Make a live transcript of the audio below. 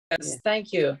Yes,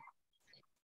 thank you.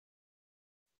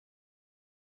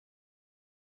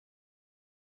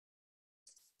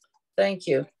 Thank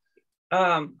you.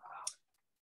 Wait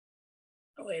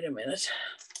a minute.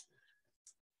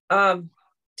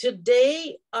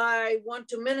 Today I want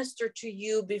to minister to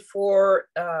you before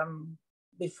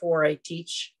I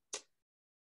teach.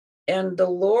 And the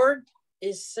Lord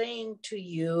is saying to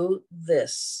you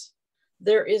this: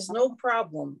 there is no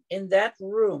problem in that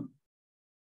room,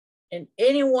 in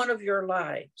any one of your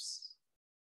lives,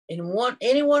 in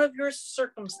any one of your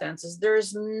circumstances. There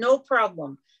is no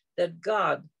problem that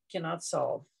God cannot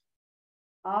solve.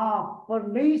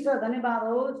 परमेश्वर धन्यवाद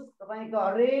होस् तपाईको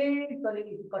हरेक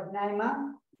तरिकाको कठिनाइमा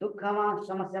दुःखमा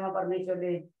समस्यामा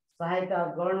परमेश्वरले सहायता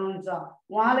गर्नुहुन्छ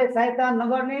उहाँले सहायता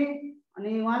नगर्ने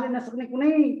अनि उहाँले नसक्ने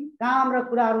कुनै काम र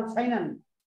कुराहरू छैनन्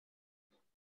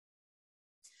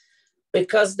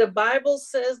Because the Bible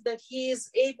says that he is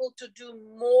able to do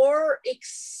more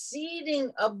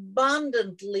exceeding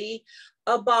abundantly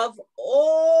above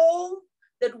all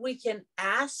that we can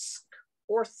ask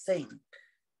or think.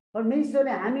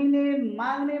 परमेश्वरले हामीले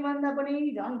माग्ने भन्दा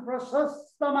पनि झन्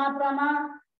प्रशस्त मात्रामा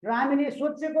र हामीले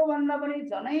सोचेको भन्दा पनि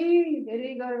झनै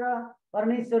धेरै गरेर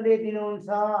परमेश्वरले दिनुहुन्छ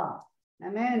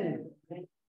आमेन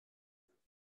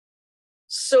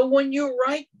So when you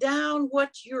write down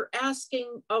what you're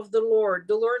asking of the Lord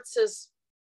says,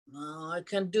 oh, I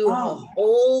can do a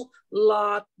whole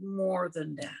lot more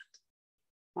than that.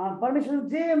 परमेश्वर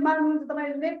जे माग्नुहुन्छ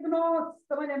तपाईले लेख्नुहोस्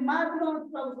तपाईले माग्नुहोस्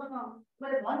प्रभुसँग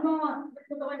तपाईले भन्नुहोस्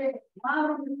तपाईले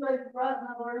माग्नुहोस्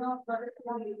प्रार्थना गर्नुहोस्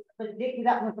तपाईले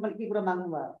लेखिराख्नुहोस् तपाईले के कुरा माग्नु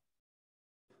भयो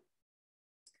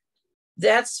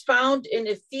That's found in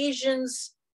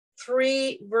Ephesians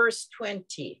 3 verse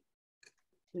 20.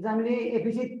 हामीले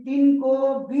एफिसी 3 को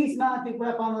 20 मा त्यो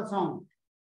कुरा पाउँछौं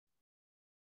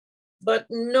But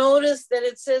notice that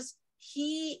it says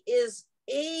he is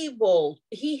able,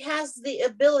 he has the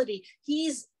ability,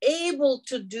 he's able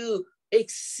to do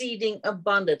exceeding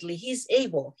abundantly. He's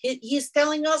able. He's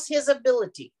telling us his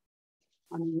ability.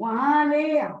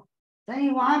 उहाँले चाहिँ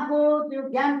उहाँको त्यो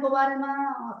ज्ञानको बारेमा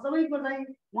सबैको चाहिँ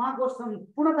उहाँको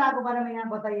सम्पूर्णताको बारेमा यहाँ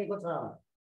बताइएको छ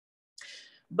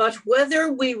But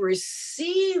whether we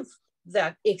receive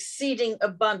that exceeding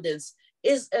abundance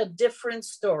is a different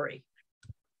story.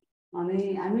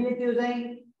 अनि हामीले त्यो चाहिँ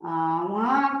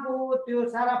उहाँको त्यो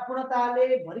सारा पूर्णताले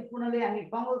भरिपूर्णले हामी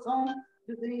पाउँछौं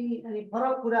त्यो चाहिँ अनि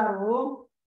फरक कुराहरु हो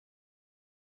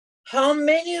How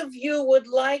many of you would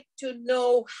like to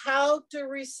know how to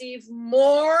receive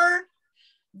more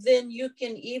than you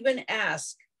can even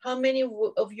ask? How many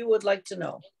of you would like to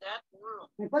know?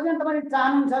 कतिजना तपाईले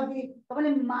चाहनुहुन्छ कि तपाईले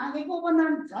मागेको भन्दा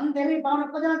झन् धेरै पाउन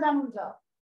कतिजना चाहनुहुन्छ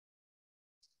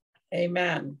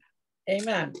Amen.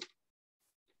 Amen.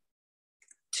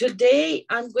 Today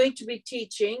I'm going to be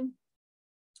teaching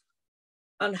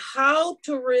on how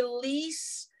to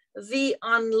release the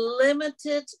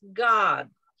unlimited God.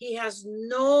 He has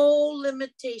no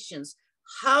limitations.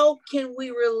 How can we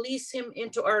release him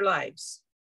into our lives?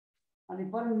 अनि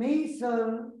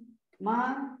परमेश्वरमा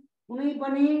कुनै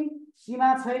पनि सीमा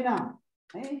छैन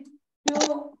है त्यो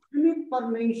सीमित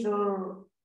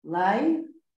परमेश्वरलाई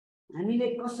हामीले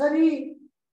कसरी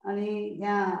अनि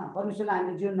यहाँ परमेश्वरलाई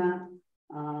हामीले जीवनमा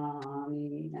हामी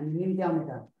निम्ति आउने त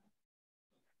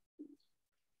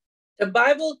The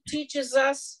Bible teaches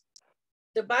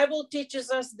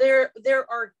us there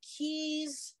are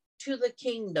keys to the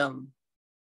kingdom.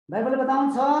 बाइबलले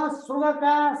बताउँछ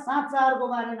स्वर्गका साँचाहरूको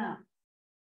बारेमा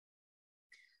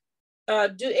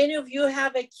Do any of you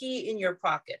have a key in your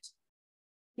pocket?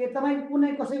 के तपाई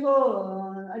कुनै कसैको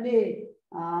अहिले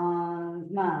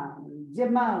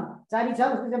जेबमा चाबी छ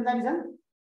उसको जेबमा चाबी छ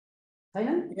छैन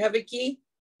You have a key?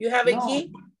 You have a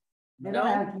key? No.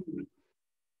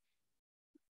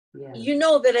 Yeah. You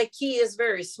know that a key is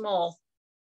very small.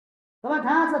 तपाईलाई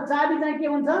थाहा छ चाबी चाहिँ के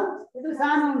हुन्छ यति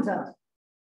सानो हुन्छ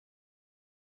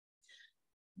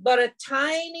But a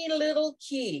tiny little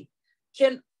key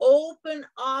can open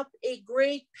up a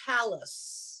great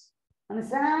palace. अनि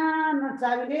सानो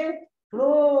चाबीले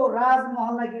ठुलो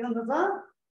राजमहललाई के गर्छ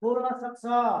खोल्न सक्छ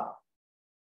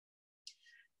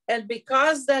And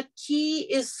because that key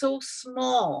is so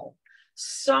small,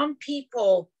 some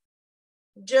people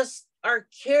just are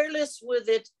careless with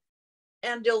it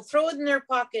and they'll throw it in their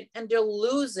pocket and they'll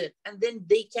lose it and then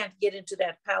they can't get into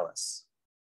that palace.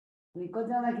 अनि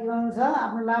कतिजना के गर्नुहुन्छ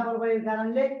आफ्नो लापरवाहीको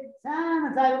कारणले सानो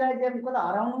चाबीलाई चाहिँ कता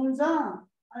हराउनुहुन्छ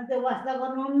अनि त्यो वास्ता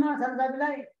गर्नुहुन्न सानो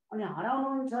चाबीलाई अनि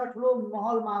हराउनुहुन्छ ठुलो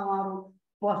महलमा उहाँहरु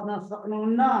पस्न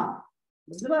सक्नुहुन्न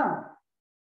बुझ्नुभयो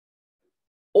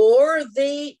Or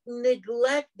they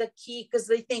neglect the key because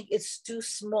they think it's too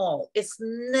small. It's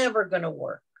never going to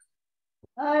work.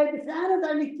 सानो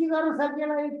हामीले के गर्न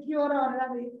सकिएला के हो र भनेर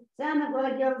हामी सानो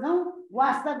कुरालाई के गर्छौँ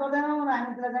वास्ता गर्दैनौँ र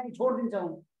हामी त्यसलाई चाहिँ छोडिदिन्छौँ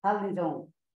हालिदिन्छौँ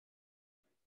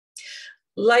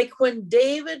Like when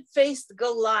David faced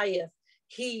Goliath,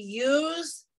 he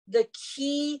used the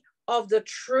key of the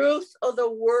truth of the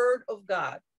word of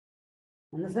God.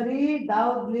 जसरी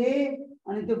दाउदले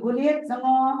अनि त्यो गोलियतसँग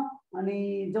अनि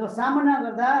जब सामना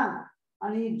गर्दा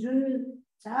अनि जुन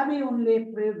चाबी उनले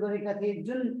प्रयोग गरेका थिए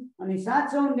जुन अनि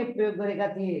साँचो उनले प्रयोग गरेका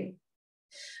थिए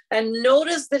And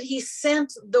notice that he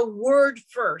sent the word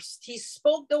first. He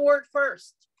spoke the word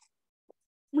first.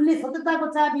 उनले सत्यताको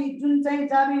चाबी जुन चाहिँ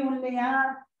चाबी उनले यहाँ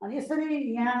अनि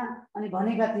यसरी यहाँ अनि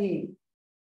भनेका थिए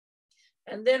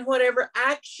And then whatever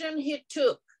action he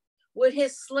took with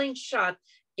his slingshot,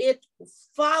 it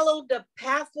followed the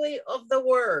pathway of the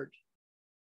word.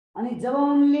 अनि जब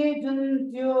उनले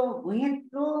जुन त्यो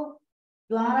भुइँको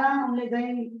द्वारा उनले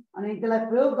चाहिँ अनि त्यसलाई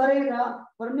प्रयोग गरेर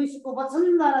परमेश्वरको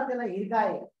वचनद्वारा त्यसलाई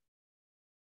हिर्काए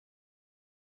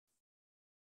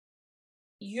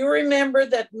You remember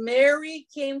that Mary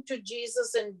came to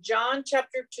Jesus in John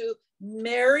chapter 2.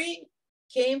 Mary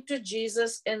came to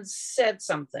Jesus and said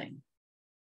something.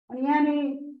 अनि यहाँ नि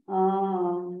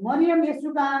मरियम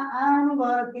येशूका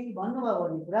आउनुभयो केही भन्नुभयो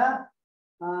भन्ने कुरा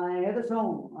हेर्दछौँ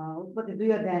उत्पत्ति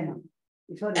 2 अध्यायमा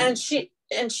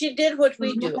And she did what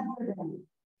we do.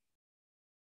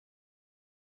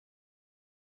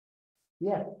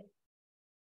 Yes.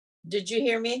 Did you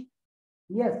hear me?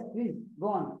 Yes, please go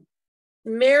on.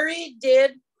 Mary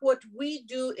did what we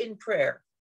do in prayer.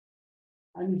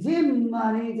 अनि जे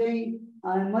अनि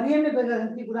चाहिँ मरियमले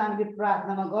गरेका ती कुरा हामीले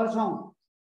प्रार्थनामा गर्छौँ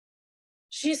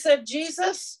She said,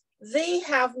 Jesus, they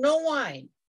have no wine.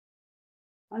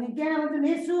 अनि त्यहाँ भन्छ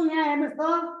येशू यहाँ हेर्नुस् त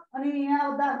अनि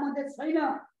यहाँ उदासमध्ये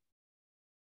छैन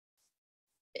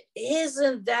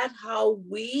Isn't that how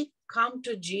we come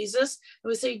to Jesus?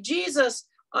 We say, Jesus,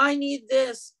 I need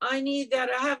this, I need that,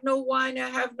 I have no wine, I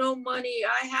have no money,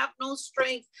 I have no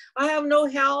strength, I have no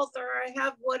health, or I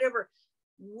have whatever.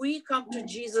 We come to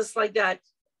Jesus like that.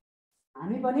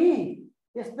 हामी पनि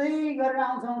त्यस्तै गरेर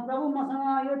आउँछौँ प्रभु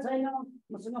मसँग यो छैन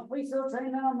मसँग पैसा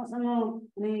छैन मसँग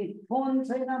अनि फोन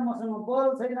छैन मसँग बल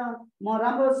छैन म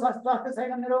राम्रो स्वास्थ्य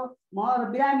छैन मेरो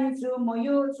म बिरामी छु म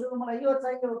यो छु मलाई यो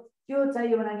चाहियो त्यो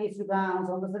चाहियो भने येशू कहाँ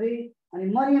आउँछौँ त्यसरी अनि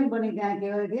मरियम पनि त्यहाँ के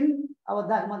गरेथिन् अब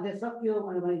दासमध्ये सकियो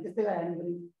भने त्यस्तै गरी हामी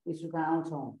पनि येशू कहाँ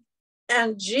आउँछौँ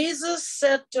And Jesus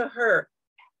said to her,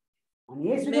 अनि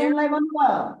येशूले उनलाई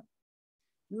भन्नुभयो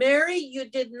Mary, you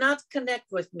did not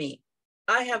connect with me.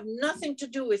 I have nothing to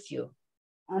do with you.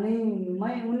 अनि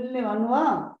उनले भन्नुभयो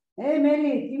ए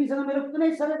मेरी तिमीसँग मेरो कुनै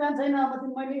सरोकार छैन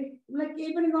मैले तिमीलाई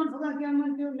केही पनि गर्न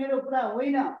सक्दिनँ त्यो मेरो कुरा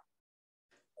होइन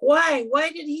Why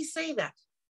did he say that?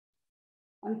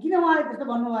 अनि किन उहाँले त्यस्तो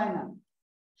भन्नु भएन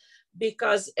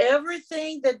Because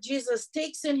everything that Jesus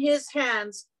takes in his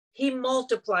hands, he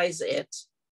multiplies it.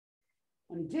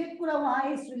 अनि जे कुरा उहाँ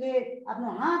येशूले आफ्नो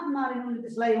हातमा लिनुहुन्थ्यो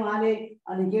त्यसलाई उहाँले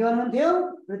अनि के गर्नुहुन्थ्यो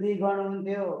वृद्धि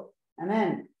गर्नुहुन्थ्यो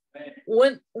आमेन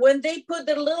When they put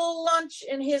the little lunch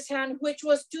in his hand, which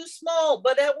was too small,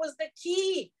 but that was the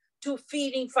key to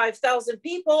feeding 5,000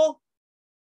 people.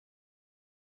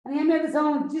 अनि हामी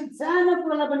हेर्छौँ सानो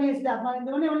कुरालाई पनि यसले हातमा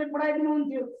लिन्थ्यो भने उनले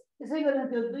पढाइदिनुहुन्थ्यो त्यसै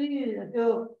गरी त्यो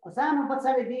सानो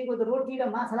बच्चाले दिएको रोटी र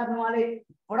माछालाई पनि उहाँले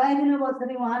पढाइदिनु भयो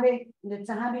त्यसरी उहाँले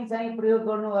चाबी चाहिँ प्रयोग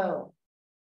गर्नुभयो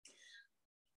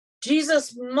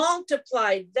Jesus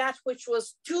multiplied that which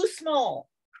was too small.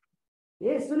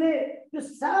 येशूले त्यो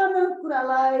सानो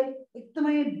कुरालाई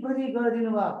एकदमै वृद्धि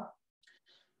गरिदिनु भयो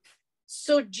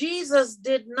So Jesus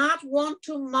did not want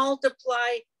to multiply,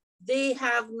 they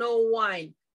have no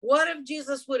wine. What if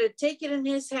Jesus would have taken in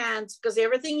his hands, because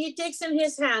everything he takes in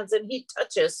his hands and he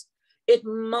touches, it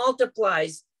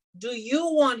multiplies. Do you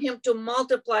want him to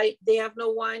multiply? They have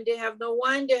no wine, they have no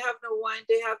wine, they have no wine,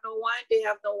 they have no wine, they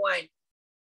have no wine.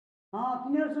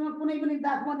 तिनीहरूसँग कुनै पनि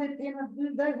दासमध्ये थिएन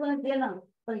दुई पनि थिएन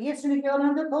तर येशूले के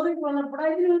गर्नुहुन्थ्यो थोरै कुरालाई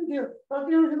पढाइदिनुहुन्थ्यो तर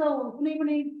तिनीहरूसित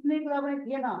कुनै कुरा पनि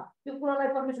थिएन त्यो कुरालाई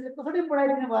परमेश्वरले कसरी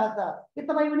पढाइदिनु भयो त के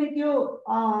तपाईँ पनि त्यो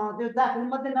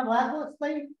दासमध्ये नभएको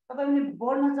जस्तै तपाईँ पनि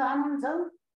बढ्न चाहनुहुन्छ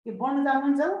कि बढ्न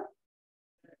चाहनुहुन्छ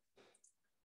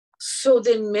So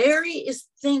then Mary is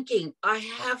thinking, I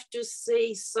have to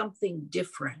say something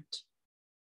different.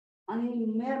 अनि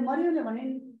मरियमले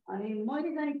भनिन् अनि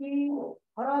मैले चाहिँ केही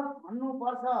फरक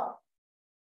भन्नुपर्छ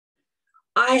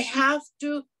I have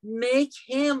to make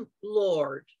him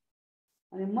Lord.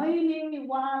 अनि मैले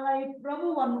उहाँलाई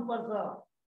प्रभु भन्नुपर्छ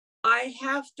I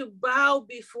have to bow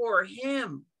before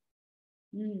him.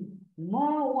 म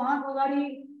उहाँको अगाडि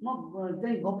म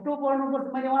चाहिँ घोप्टो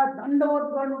पर्नुपर्छ मैले उहाँलाई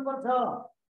दण्डवत गर्नुपर्छ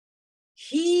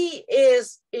He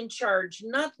is in charge,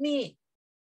 not me.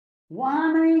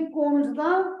 उहाँ नै को हुनुहुन्छ त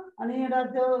अनि एउटा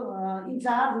त्यो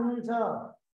इन्चार्ज हुनुहुन्छ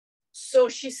So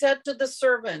she said to the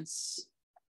servants,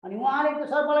 अनि उहाँले त्यो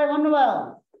सर्पलाई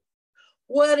भन्नुभयो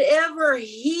whatever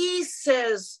he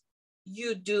says,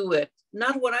 you do it.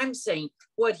 Not what I'm saying,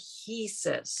 what he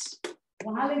says.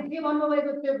 उहाँले के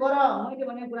भन्नुभएको त्यो गर मैले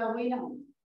भनेको कुरा होइन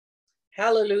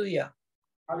Hallelujah.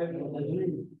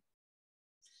 Hallelujah.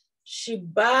 She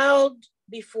bowed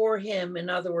before him, in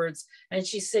other words, and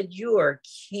she said, you are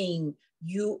king,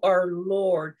 you are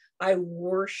Lord, I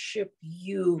worship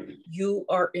you, you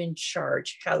are in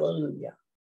charge. Hallelujah.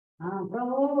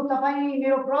 प्रभु तपाईं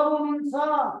मेरो प्रभु हुनुहुन्छ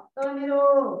तपाईं मेरो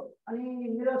अनि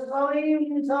मेरो सबै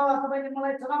हुनुहुन्छ तपाईले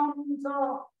मलाई चलाउनुहुन्छ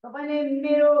तपाईले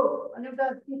मेरो अनि एउटा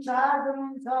इन्चार्ज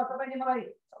हुनुहुन्छ तपाईले मलाई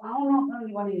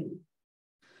चलाउनुहुन्छ भनी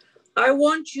I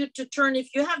want you to turn,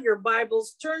 if you have your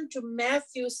Bibles, turn to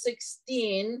Matthew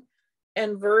 16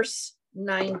 and verse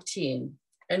 19,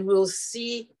 and we'll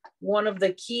see one of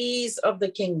the keys of the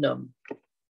kingdom.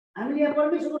 हामीले यहाँ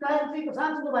परमेश्वरको राज्यको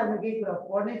साँचोको बारेमा केही कुरा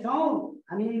पढ्ने छौं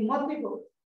हामी मत्तीको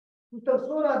पुस्तक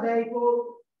 16 अध्यायको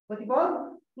कति पद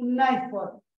 19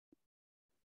 पद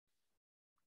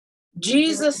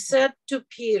Jesus said to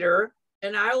Peter,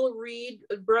 and I'll read,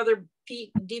 Brother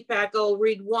Deepak, I'll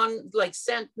read one like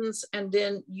sentence and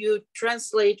then you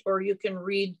translate, or you can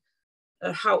read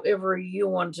however you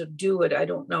want to do it. I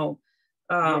don't know.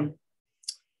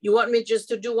 You want me just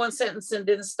to do one sentence and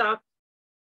then stop?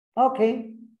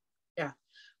 Okay. Yeah.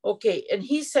 Okay. And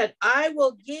he said, I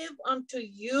will give unto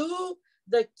you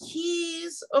the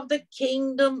keys of the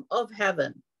kingdom of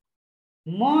heaven.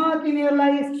 म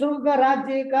तिमीहरूलाई स्वर्ग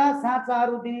राज्यका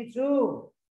साँचाहरू दिनेछु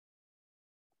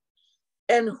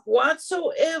And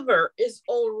whatsoever is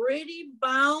already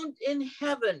bound in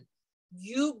heaven,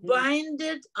 you bind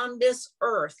it on this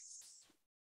earth.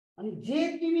 अनि जे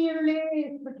तिमीहरूले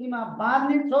पृथ्वीमा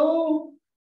बाँध्ने छौ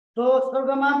त्यो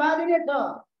स्वर्गमा बाँधिनेछ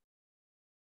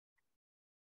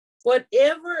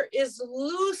Whatever is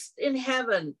loosed in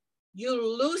heaven, you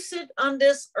loose it on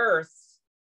this earth.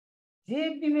 जे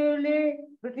तिमीहरूले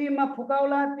पृथ्वीमा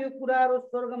फुकाउला त्यो कुराहरू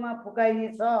स्वर्गमा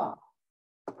फुकाइनेछ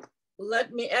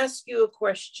Let me ask you a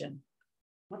question.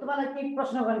 म तपाईलाई के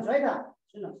प्रश्न गर्छु है त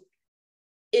सुन्नुस्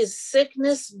Is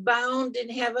sickness bound in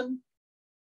heaven?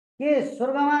 के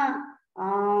स्वर्गमा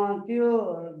त्यो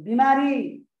बिमारी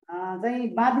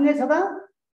चाहिँ बाँधिने छ त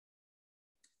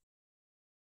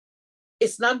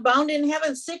It's not bound in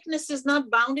heaven. Sickness is not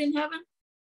bound in heaven.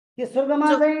 के स्वर्गमा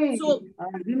चाहिँ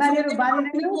बिमारीहरू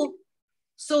बाँधिँदैन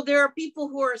So there are people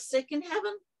who are sick in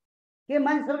heaven? के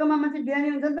मान्छे स्वर्गमा मान्छे बिरामी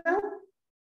हुन्छ नि त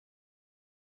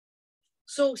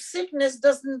So sickness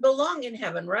doesn't belong in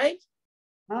heaven, right?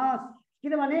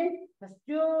 किनभने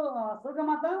त्यो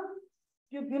स्वर्गमा त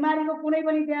त्यो बिमारीको कुनै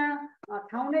पनि त्यहाँ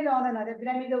ठाउँ नै रहँदैन त्यो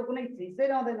बिरामीको कुनै हिस्सै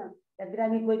रहँदैन त्यहाँ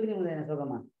बिरामी कोही पनि हुँदैन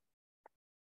स्वर्गमा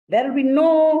There will be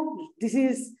no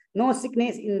disease, no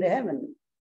sickness in the heaven.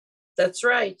 That's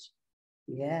right.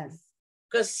 Yes.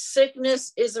 Because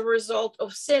sickness is a result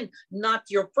of sin, not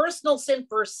your personal sin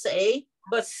per se,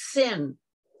 but sin.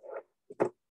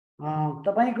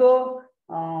 तपाईको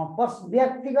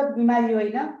व्यक्तिगत बिमारी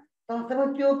होइन तर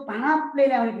त्यो पापले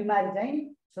ल्याउने बिमारी चाहिँ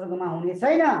स्वर्गमा हुने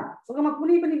छैन स्वर्गमा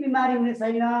कुनै पनि बिमारी हुने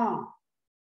छैन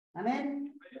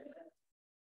आमेन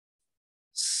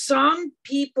Some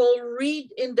people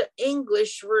read in the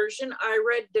English version. I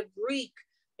read the Greek.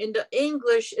 In the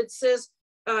English, it says,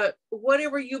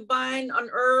 whatever you bind on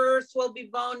earth will be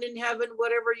bound in heaven.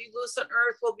 Whatever you loose on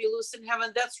earth will be loose in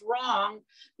heaven. That's wrong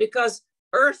because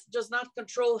earth does not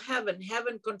control heaven.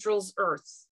 Heaven controls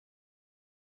earth.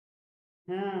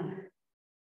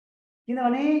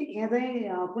 किनभने यहाँ चाहिँ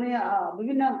कुनै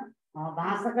विभिन्न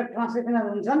भाषाका ट्रान्सलेसनहरू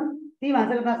हुन्छन् ती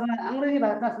भाषाको translation अंग्रेजी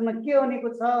भाषा ट्रान्सलेसनमा के भनेको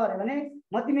छ भने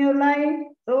म तिमीहरूलाई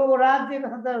स्वर्गको राज्यको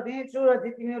संसार दिनेछु र जे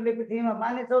तिमीहरूले पृथ्वीमा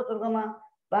बाँध्नेछौ स्वर्गमा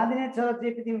बाँधिनेछ जे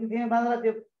पृथ्वीमा बाँध्ला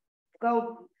त्यो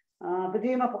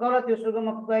पृथ्वीमा फुकाउला त्यो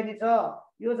स्वर्गमा फुकाइनेछ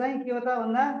यो चाहिँ के हो त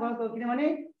भन्दा गलत हो किनभने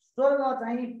स्वर्ग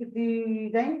चाहिँ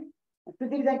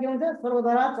पृथ्वी चाहिँ के हुन्छ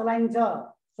स्वर्गद्वारा चलाइन्छ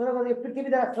स्वर्ग यो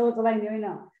पृथ्वीद्वारा स्वर्ग चलाइने होइन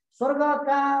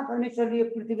स्वर्गका परमेश्वरले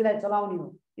पृथ्वीलाई चलाउने हो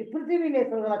यो पृथ्वीले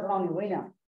स्वर्गलाई चलाउने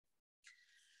होइन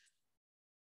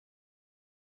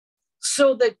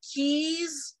So the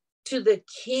keys to the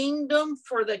kingdom,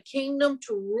 for the kingdom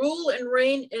to rule and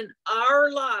reign in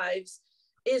our lives,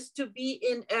 is to be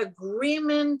in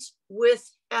agreement with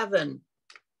heaven.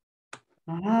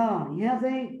 यहाँ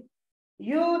चाहिँ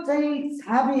यो चाहिँ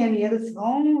छापी हामीहरू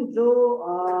छौं जो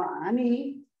हामी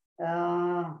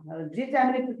जे चाहिँ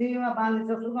हामीले पृथ्वीमा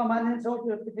बाँध्नेछौँ स्वर्गमा बाँध्नेछौँ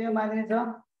त्यो पृथ्वीमा बाँध्नेछ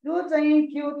त्यो चाहिँ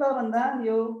के हो त भन्दा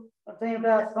यो चाहिँ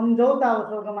एउटा सम्झौता हो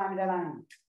स्वर्गमा हामीलाई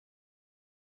लाने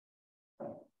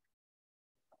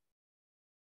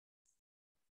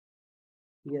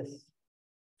Yes.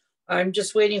 I'm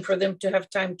just waiting for them to have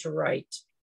time to write.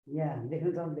 Yeah,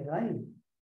 लेख्न सक्दैन है.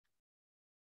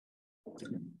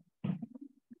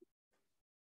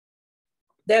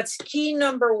 That's key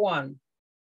number 1.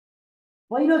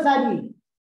 पहिलो चाबी.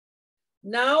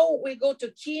 Now we go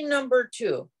to key number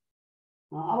 2.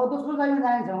 अब दोस्रो चाबीमा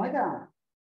जान्छौँ है त.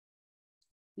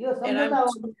 यो सम्झौता हो,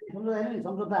 सम्झौता हैन नि,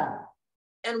 सम्झौता.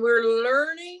 And we're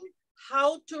learning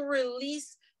how to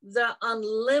release the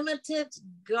unlimited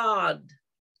God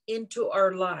into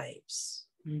our lives.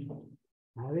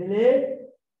 हामीले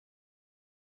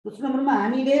दोस्रो नम्बरमा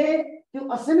हामीले त्यो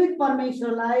असीमित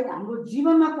परमेश्वरलाई हाम्रो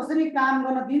जीवनमा कसरी काम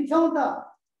गर्न दिन्छौं त.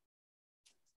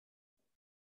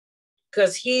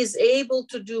 Because he's able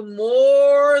to do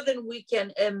more than we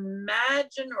can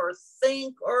imagine or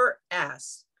think or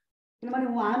ask. किनभने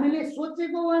हामीले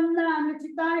सोचेको भन्दा हामीले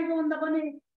चिताएको भन्दा पनि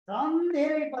झन्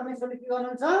धेरै परमेश्वरले के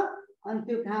गर्नुहुन्छ अनि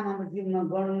त्यो काम हाम्रो जीवनमा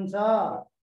गर्नुहुन्छ.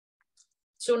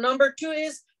 So number 2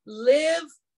 is live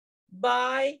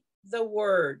by the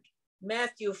word.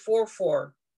 Matthew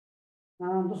 4:4.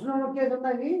 दोस्रो नम्बर के छ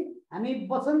भन्दाखेरि हामी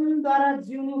वचनद्वारा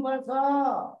जिउनु पर्छ.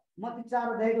 मत्ती 4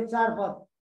 अध्यायको 4 पद.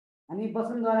 हामी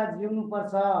वचनद्वारा जिउनु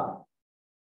पर्छ.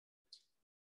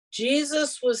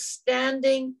 Jesus was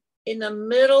standing in the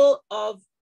middle of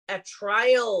a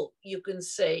trial, you can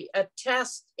say, a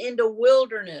test in the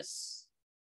wilderness.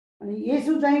 अनि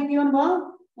येशू चाहिँ के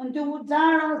गर्नुभयो? अनि त्यो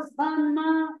उजाड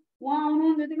स्थानमा उहाँ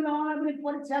हुनुहुन्थ्यो, त्यतिबेला उहाँलाई पनि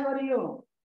परीक्षा गरियो.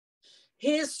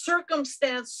 His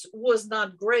circumstance was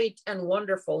not great and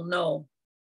wonderful, no.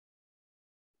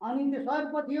 अनि त्यो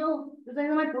सर्प थियो, त्यो चाहिँ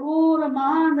एकदमै ठुलो र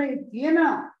महान थिएन.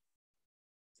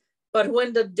 But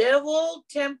when the devil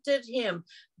tempted him,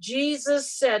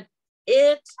 Jesus said,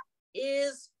 "It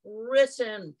is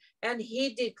written." And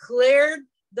he declared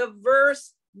the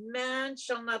verse, "Man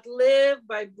shall not live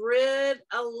by bread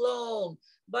alone,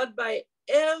 but by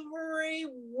every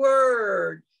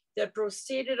word that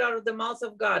proceeded out of the mouth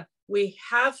of God." We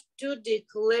have to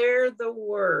declare the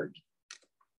word.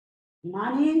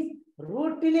 मानिस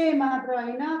रोटीले मात्र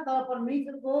हैन, तर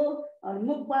परमेश्वरको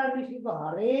मुखबाट निस्केको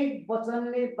हरेक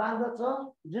वचनले बाँध्दछ.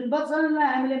 जुन वचनलाई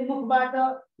हामीले मुखबाट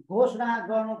घोषणा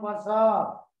गर्नुपर्छ.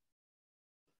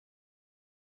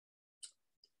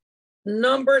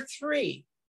 Number 3.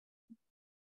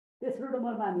 तेस्रो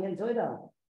नम्बरमा हामी हेर्छौँ है त.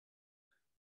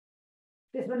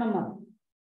 तेस्रो number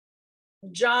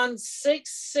John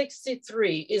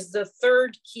 6:63 is the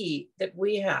third key that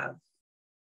we have.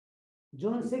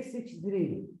 John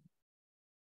 6:63.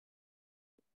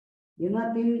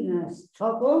 Yuna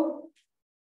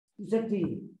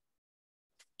 3:6.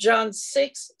 John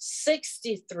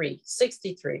 6:63.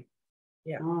 63.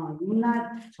 Yeah.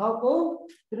 Yuna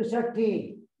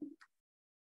 6:63.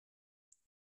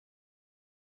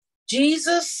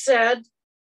 Jesus said,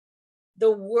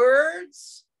 "The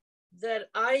words that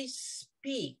I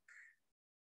speak."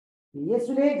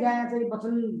 येशूले जहाँ चाहिँ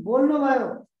वचन बोल्नु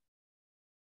भयो.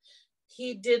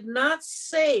 He did not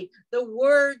say the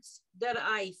words that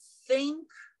I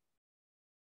think.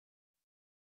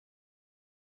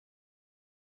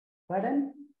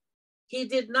 Pardon? He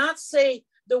did not say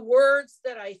the words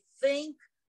that I think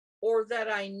or that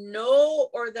I know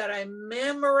or that I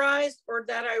memorized or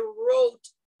that I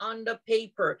wrote on the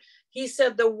paper. He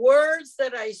said the words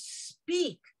that I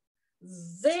speak,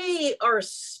 they are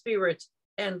spirit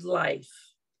and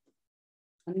life.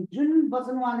 अनि जुन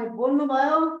वचन उहाँले बोल्नु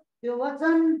भयो, त्यो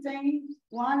वचन चाहिँ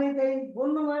उहाँले चाहिँ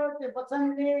बोल्नु भयो, त्यो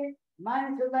वचनले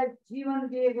मानिसहरूलाई जीवन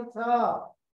दिएको छ.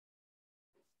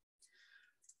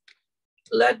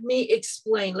 Let me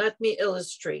explain, let me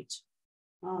illustrate.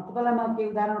 तपाईलाई म के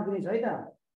उदाहरण दिन्छु है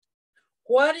त.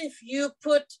 What if you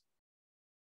put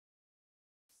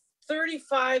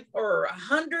 35 or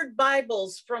 100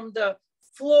 Bibles from the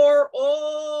floor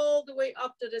all the way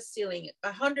up to the ceiling?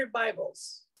 100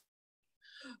 Bibles.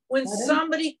 When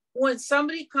somebody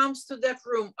comes to that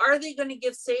room, are they going to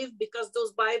get saved because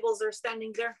those Bibles are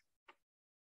standing there?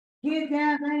 के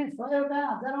त्यहाँ चाहिँ 100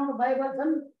 हजारौं Bible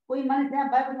छन्, कोही मानिस त्यहाँ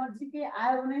Bible नजिकै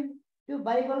आयो भने त्यो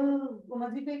बाइबलको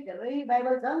नजिकै धेरै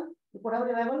बाइबल छ, त्यो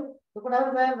कोठाउरी बाइबल, त्यो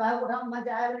कोठाउरी बाइबल भएको ठाउँमा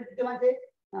मान्छे आयो भने त्यो मान्छे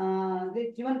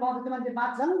जीवन पाउँछ, त्यो मान्छे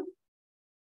बाँच्छन्?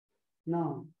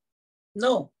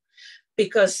 No,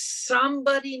 because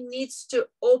somebody needs to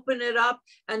open it up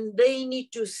and they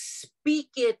need to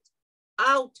speak it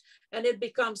out, and it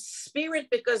becomes spirit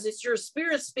because it's your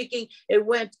spirit speaking. It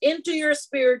went into your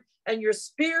spirit and your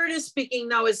spirit is speaking.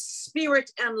 Now it's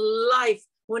spirit and life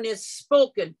when it's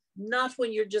spoken, not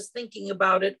when you're just thinking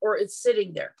about it or it's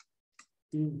sitting there.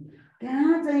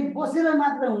 त्यहाँ चाहिँ बसेर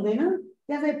मात्र हुँदैन,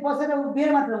 त्यहाँ चाहिँ बसेर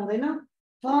उभिएर मात्र हुँदैन,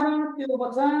 तर त्यो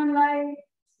वचनलाई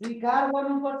स्वीकार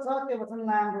गर्नुपर्छ त्यो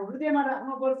वचनलाई हाम्रो हृदयमा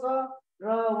राख्नुपर्छ र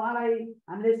उहाँलाई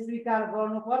हामीले स्वीकार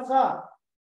गर्नुपर्छ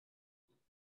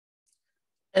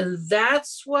And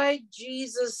that's why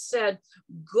Jesus said,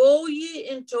 go ye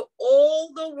into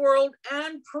all the world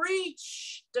and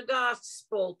preach the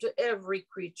gospel to every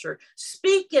creature.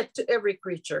 Speak it to every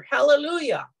creature.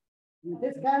 Hallelujah.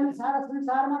 त्यसकारण सारा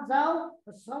संसारमा जाऊ र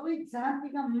सबै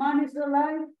जातिका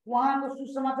मानिसहरूलाई उहाँको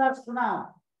सुसमाचार सुनाऊ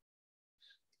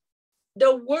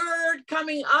The word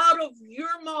coming out of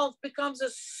your mouth becomes a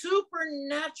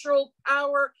supernatural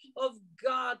power of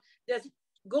God that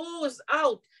goes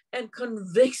out and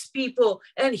convicts people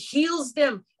and heals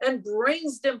them and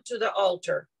brings them to the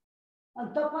altar.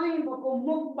 अनि तपाईको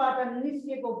मुखबाट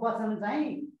निस्केको वचन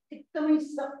चाहिँ एकदमै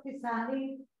शक्तिशाली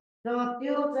र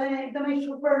त्यो चाहिँ एकदमै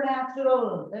सुपरन्याचुरल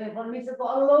परमेश्वरको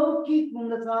अलौकिक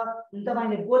हुँदछ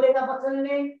तपाईले बोलेका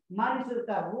वचनले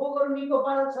मानिसहरूका रोगहरू निको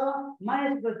पार्छ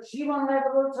मानिसको जीवनलाई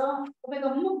बदल्छ तपाईको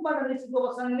मुखबाट निस्केको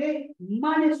वचनले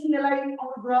मानिस सुन्नेलाई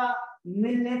अनुग्रह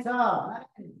मिल्नेछ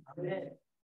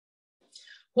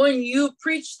When you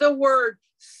preach the word,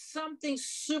 something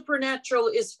supernatural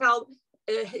is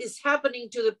happening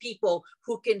to the people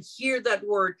who can hear that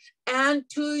word and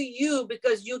to you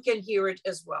because you can hear it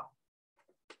as well.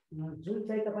 जुन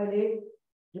चाहिँ तपाईले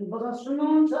जुन वचन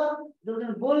सुन्नुहुन्छ जुन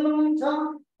बोल्नुहुन्छ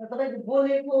तपाईको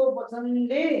बोलेको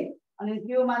वचनले अनि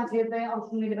त्यो मान्छे चाहिँ अरु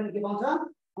सुन्नेले पनि के पाउँछ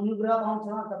अनुग्रह पाउँछ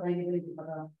तपाईले पनि त्यसबाट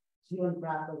जीवन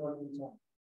प्राप्त गर्नुहुन्छ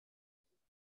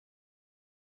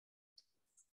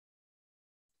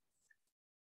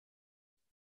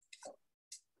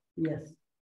Yes.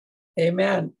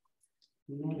 Amen.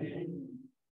 Amen.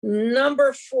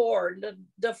 Number 4,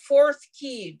 the fourth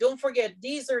key. Don't forget,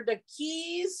 these are the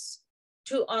keys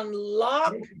to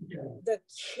unlock the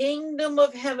kingdom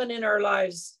of heaven in our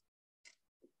lives.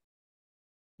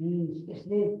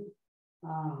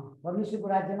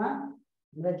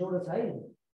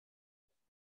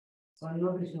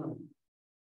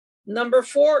 Number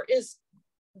 4 is,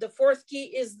 the fourth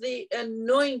key is the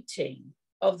anointing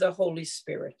of the Holy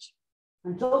Spirit.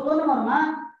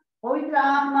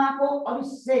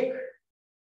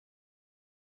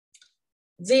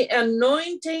 The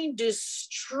anointing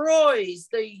destroys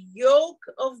the yoke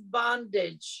of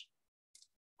bondage.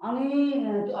 The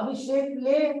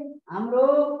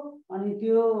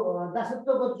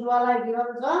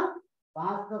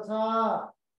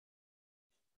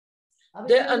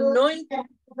anointing.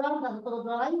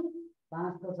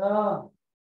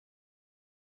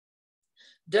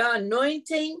 The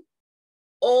anointing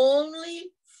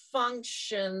only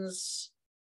functions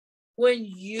when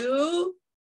you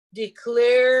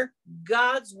declare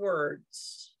God's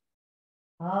words.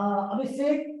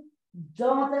 अभिषेक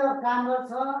जब मात्रै काम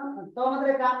गर्छ तब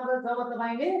मात्रै काम गर्छ जब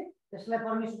तपाईले त्यसलाई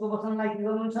परमेश्वरको वचनलाई के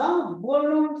गर्नुहुन्छ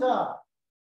बोल्नुहुन्छ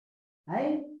है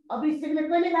अभिषेकले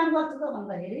कहिले काम गर्छ त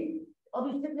भन्दाखेरि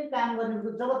अभिषेकले काम गर्नुहुन्छ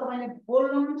जब तपाईले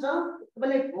बोल्नुहुन्छ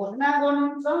तपाईले घोषणा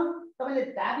गर्नुहुन्छ तपाईले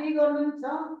दाबी गर्नुहुन्छ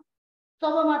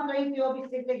तब मात्रै त्यो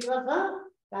अभिषेकले के गर्छ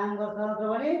काम गर्छ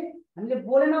जबले हामीले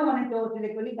बोलेनौं भने त्यो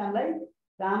अभिषेकले पनि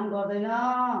काम गर्दैन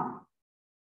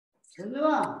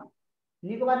बुझ्नुभयो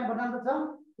निको बारे बताउनु छ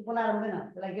त्यो बोलाएर हुँदैन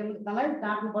त्यसलाई के त्यसलाई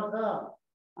डाट्नु पर्छ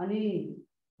अनि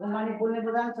माने बोल्ने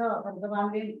बजान छ जब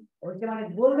हामीले होस्टेमाले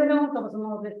बोल्दैनौं तबसम्म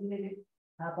अभिषेकले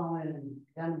थाहा पाउँदैन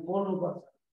कारण बोल्नु पर्छ.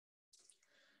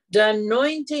 The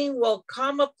anointing will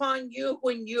come upon you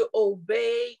when you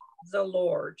obey the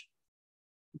Lord.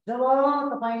 जब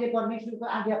तपाईले परमेश्वरको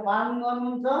आज्ञा पालन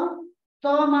गर्नुहुन्छ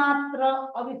तब मात्र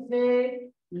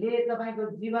अभिषेकले तपाईको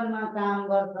जीवनमा काम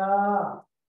गर्छ.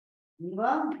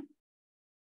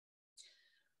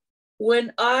 When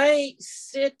I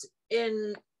sit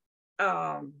in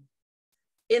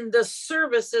the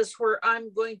services where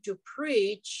I'm going to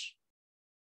preach,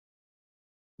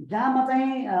 and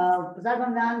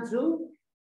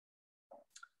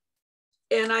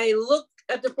I look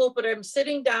at the pulpit, I'm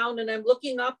sitting down and I'm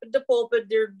looking up at the pulpit,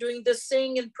 they're doing the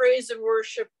sing and praise and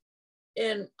worship,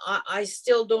 and I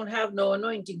still don't have no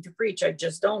anointing to preach. I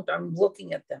just don't. I'm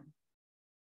looking at them.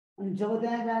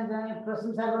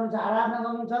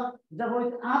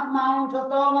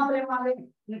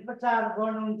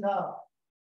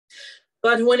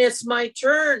 But when it's my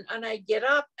turn and I get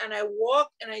up and I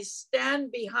walk and I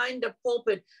stand behind the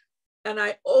pulpit and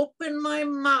I open my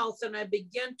mouth and I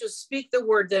begin to speak the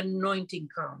word, the anointing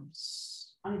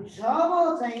comes.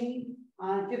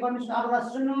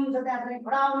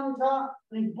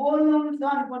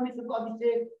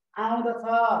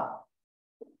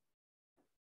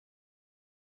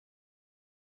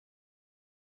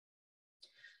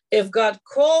 If God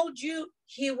called you,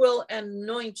 he will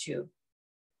anoint you.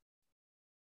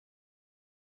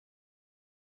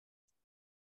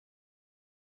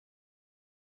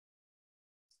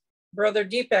 Brother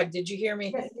Deepak, did you hear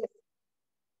me? Yes, yes.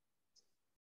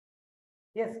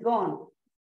 Yes, go on.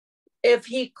 If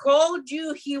he called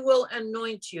you, he will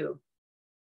anoint you.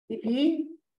 If he,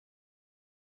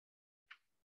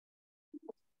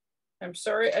 I'm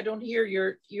sorry, I don't hear.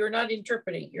 You're not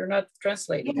interpreting. You're not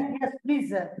translating. yes,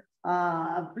 please,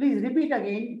 please repeat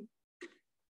again.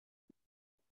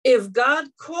 If God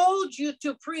called you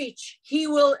to preach, he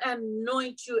will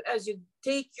anoint you as you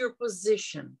take your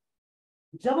position.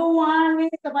 जब उहाँले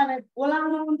तपाईलाई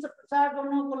बोलाउनुहुन्छ प्रचार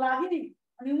गर्नको लागि नि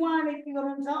अनि उहाँले के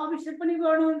गर्नुहुन्छ अभिषेक पनि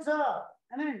गर्नुहुन्छ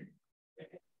आमेन.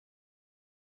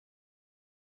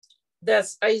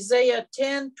 That's Isaiah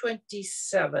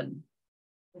 10:27.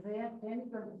 Isaiah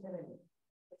 10:27.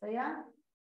 Isaiah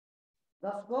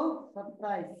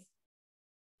 10:27.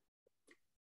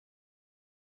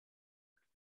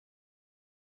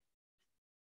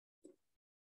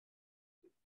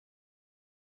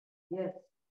 Yes.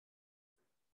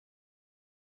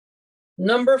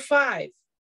 Number 5.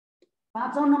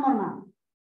 पाँचौं नम्बरमा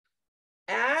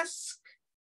Ask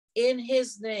in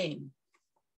his name.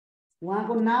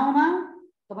 उहाँको नाउँमा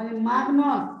तपाईले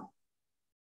माग्नुहोस्.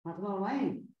 पाँचौं है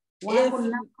उहाँको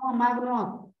नाउँमा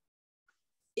माग्नुहोस्.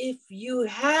 If you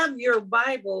have your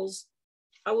Bibles,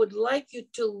 I would like you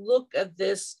to look at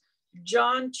this,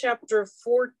 John chapter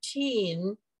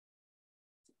 14.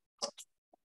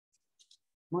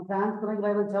 म चाहन्छु तपाईको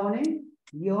बाइबल छ भने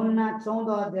यूहन्ना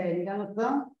 14 अध्याय निकाल्नुस् त.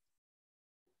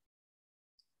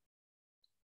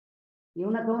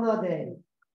 यूहन्ना 14 अध्याय.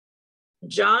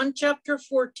 John chapter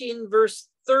 14, verse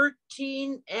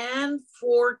 13 and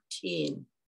 14.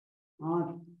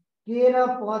 13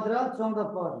 पद र 14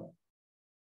 पद.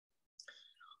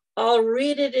 I'll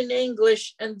read it in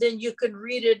English and then you can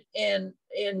read it in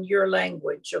your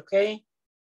language, okay?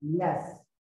 Yes.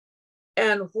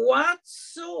 And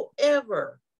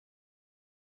whatsoever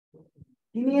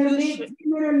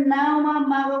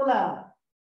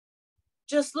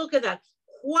just look at that.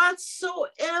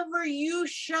 Whatsoever you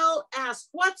shall ask,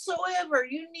 whatsoever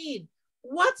you need,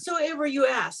 whatsoever you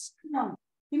ask.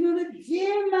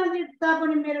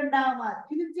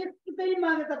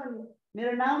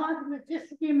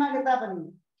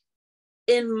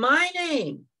 In my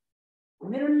name,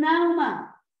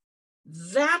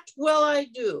 that will I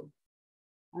do,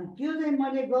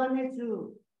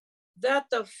 that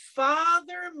the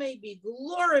Father may be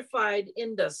glorified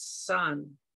in the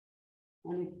Son.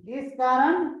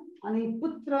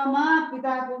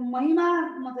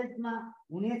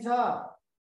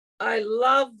 I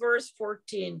love verse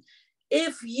 14.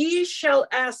 If ye shall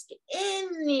ask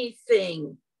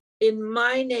anything in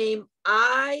my name,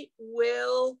 I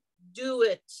will do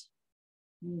it.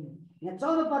 Amen.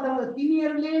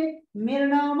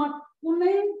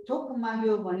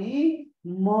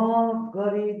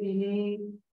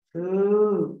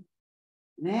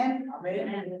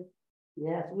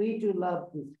 Yes, we too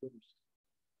love this verse.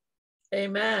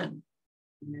 Amen.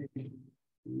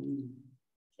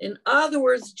 In other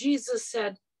words, Jesus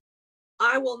said,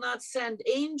 I will not send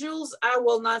angels. I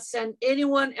will not send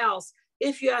anyone else.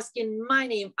 If you ask in my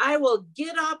name, I will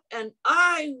get up and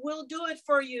I will do it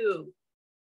for you.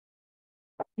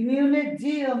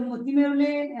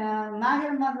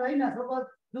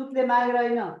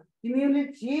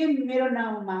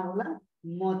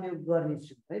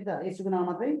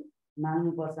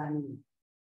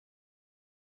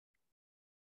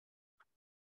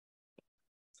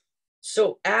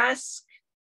 So ask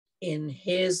in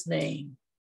his name.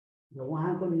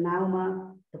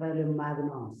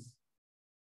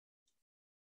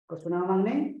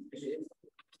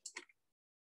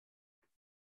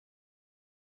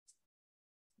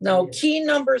 Now, key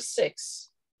number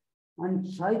 6.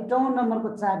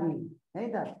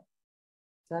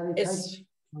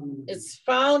 It's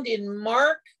found in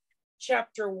Mark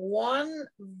chapter 1,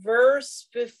 verse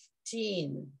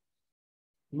 15.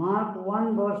 Mark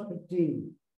 1 verse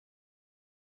 15.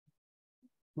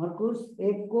 Marcus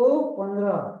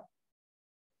 1:15.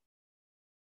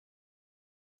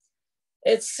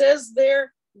 It says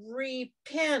there,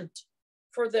 repent,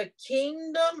 for the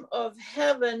kingdom of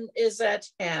heaven is at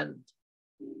hand.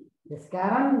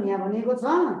 त्यसकारण यहाँ भनेको छ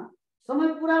समय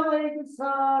पूरा भएको छ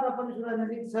र परमेश्वर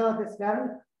नजिक छ. त्यसकारण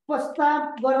पश्चाताप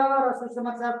गर र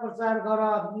सुसमाचार प्रचार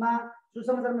गरमा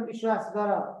सुसमाचारमा विश्वास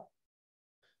गर.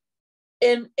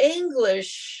 In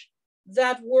English,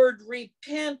 that word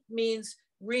repent means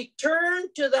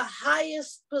return to the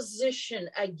highest position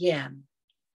again.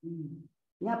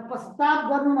 यहाँ पश्चाताप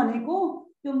गर्नु भनेको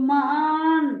त्यो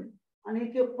महान अनि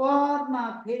त्यो पदमा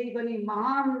फेरि पनि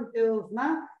महान त्यो उसमा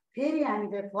फेरि हामी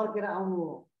चाहिँ फर्केर आउनु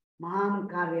हो महान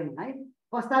कार्यमा है.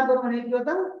 पश्चाताप गर्नु भनेको के हो त?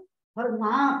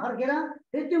 फर्केर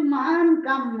फेरि त्यो महान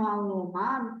काममा आउनु,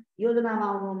 महान योजनामा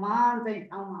आउनु, महान चाहिँ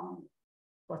ठाउँमा आउनु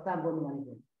प्रस्ताव गर्नु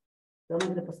भनेको। जब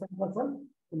मान्छेले प्रस्ताव गर्छ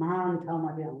महान ठाउँमा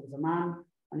चाहिँ आउँदछ, महान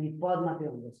अनि पदमा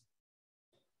चाहिँ आउँदछ।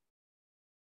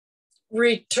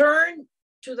 Return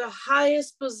to the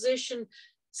highest position,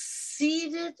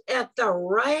 seated at the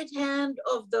right hand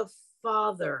of the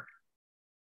Father.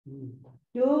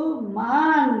 त्यो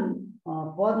महान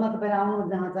पदमा तपाईँ आउनु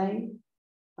जहाँ चाहिँ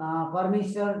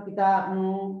परमेश्वर पिता आफ्नो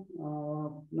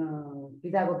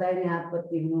पिताको दाहिने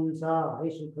हातपट्टि हुनुहुन्छ,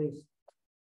 येशू ख्रीष्ट।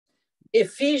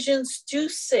 Ephesians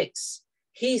 2:6,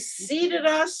 he seated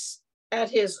us at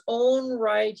his own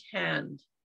right hand.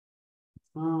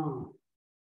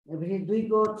 एफिसी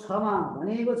 2:6मा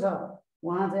भनेको छ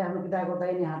उहाँ चाहिँ आफ्नो पिताको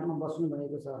दाहिने हातमा बस्नु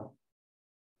भएको छ।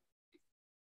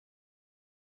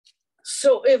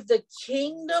 So if the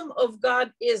kingdom of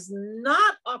God is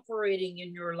not operating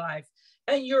in your life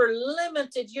and you're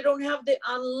limited, you don't have the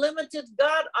unlimited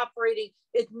God operating,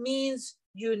 it means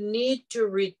you need to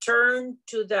return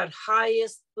to that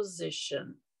highest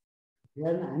position.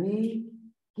 हामी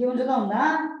के हुन्छ त भन्दा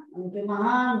अनि त्यो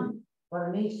महान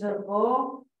परमेश्वरको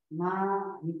मा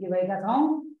हामी के भएका छौं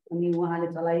अनि उहाँले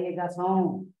चलाइएका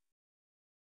छौं।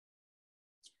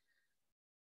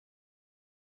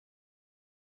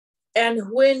 And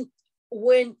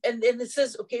and then it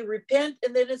says, okay, repent,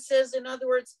 and then it says, in other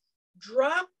words,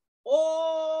 drop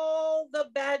all the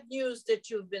bad news that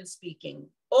you've been speaking,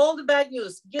 all the bad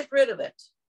news, get rid of it.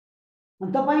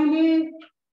 तपाईले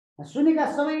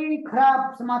सुनेका सबै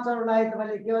खराब समाचारलाई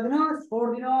तपाईले के गर्दिनुहोस्,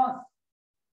 छोड्दिनुहोस्।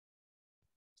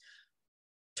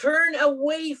 Turn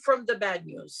away from the bad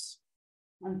news.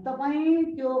 अनि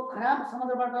तपाई त्यो खराब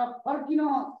समाचारबाट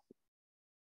फर्किनुहोस्।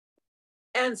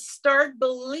 And start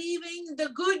believing the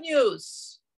good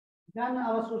news.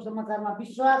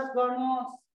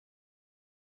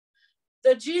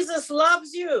 That Jesus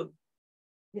loves you.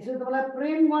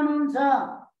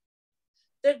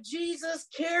 That Jesus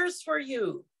cares for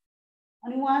you.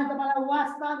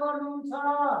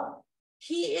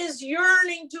 He is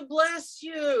yearning to bless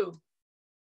you.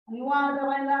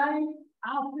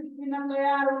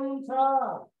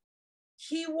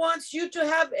 He wants you to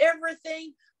have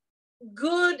everything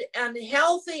good and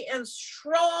healthy and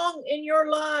strong in your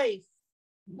life.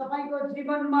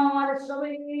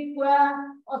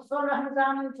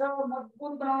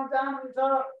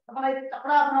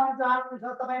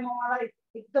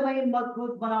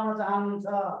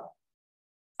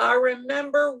 I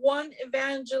remember one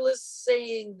evangelist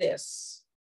saying this.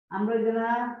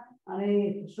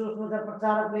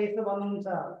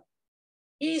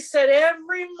 He said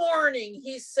every morning,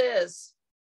 he says,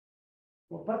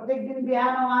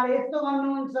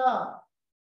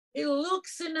 he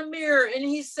looks in the mirror and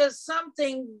he says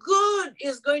something good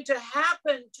is going to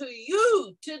happen to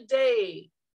you today.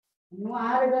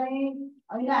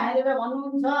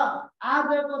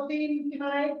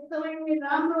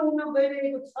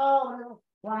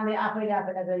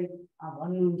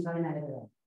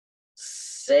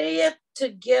 Say it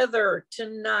together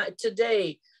tonight,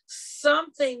 today.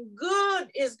 Something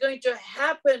good is going to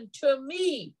happen to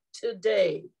me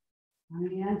today.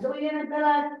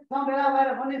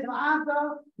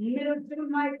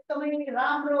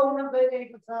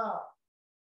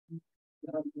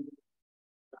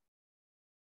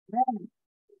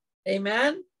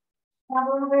 Amen.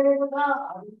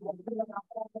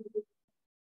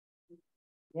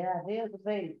 Yeah, they have to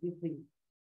say these things.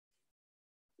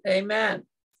 Amen.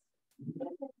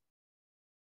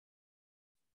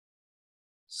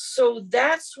 So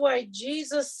that's why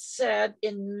Jesus said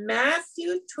in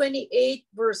Matthew 28,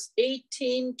 verse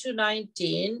 18 to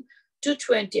 19 to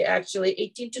 20, actually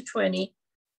 18 to 20,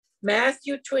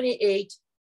 Matthew 28,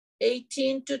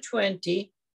 18 to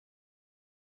 20.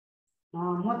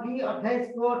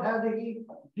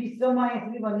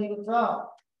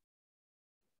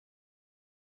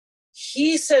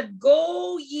 He said,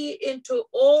 go ye into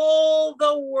all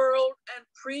the world and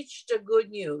preach the good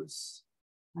news.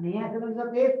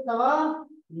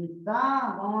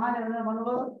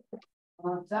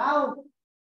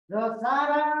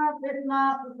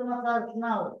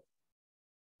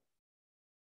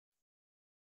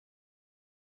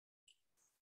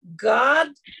 God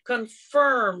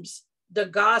confirms the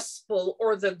gospel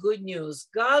or the good news.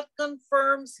 God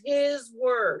confirms his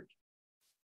word.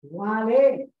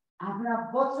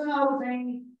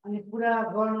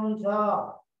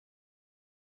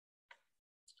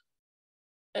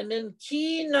 And then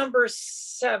key number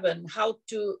 7, how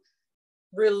to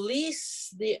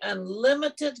release the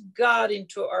unlimited God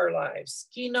into our lives.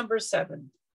 Key number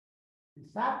 7.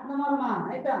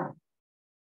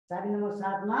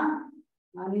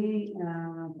 अनि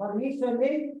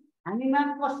परमेश्वरले हामीमा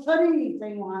कसरी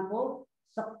चाहिँ उहाँको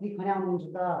शक्ति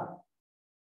खन्याउनुहुन्छ त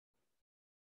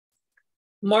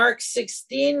Mark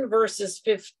 16 verses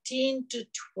 15 to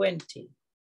 20.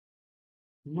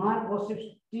 Mark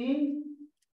 16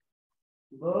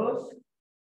 verse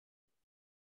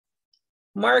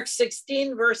Mark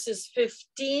 16 verses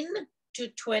 15 to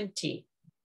 20.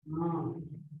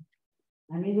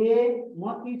 हामीले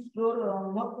मत्ती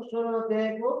 16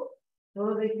 अध्यायको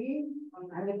 16 देखि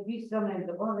हामीले 20 सम्म हेर्छ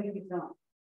 15 देखि 20 सम्म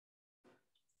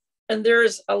And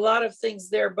there's a lot of things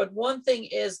there, but one thing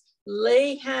is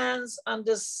lay hands on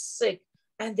the sick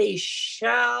and they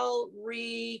shall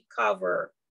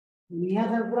recover.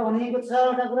 यहाँ कुरा भनेको छ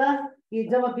एउटा कुरा कि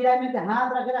जब बिरामीमाथि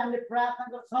हात राखेर हामीले प्रार्थना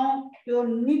गर्छौं त्यो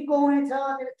निको हुनेछ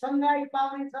त्यसले चंगाई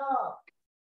पाउनेछ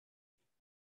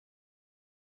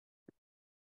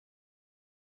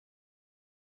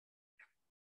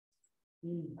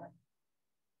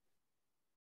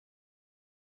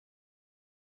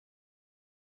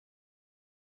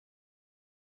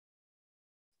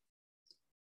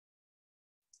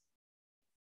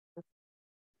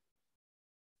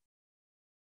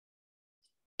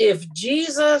If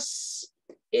Jesus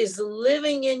is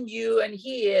living in you, and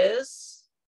he is,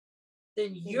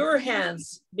 then your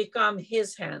hands become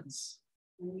his hands.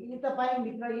 यदि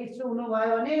तपाईभित्र येशू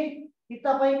हुनुभयो भने कि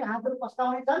तपाईको हातहरु कस्ता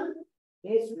हुनेछन्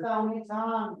येशूका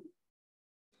हुनेछन्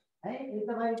है यदि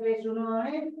तपाईको येशू हुनुभयो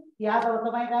भने कि हात अब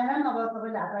तपाईका हैनन् अब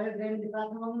तपाईले हात राखेर प्रेमले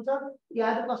प्रार्थना गर्नुहुन्छ कि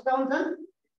हात कस्ता हुन्छन्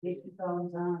येशूका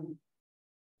हुन्छन्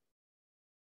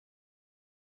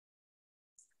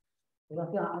र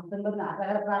त्यो अन्तर्गत हात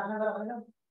राखेर प्रार्थना गर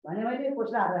भने मैले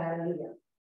कसलाई हात राखेर नि क्या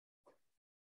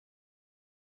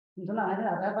तिमीलाई हात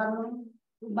राखेर प्रार्थना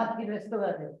गर्नु माथि रेस्तो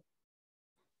गर्थे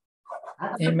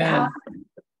Amen.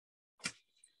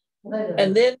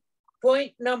 And then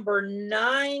point number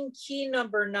 9, key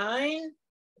number 9.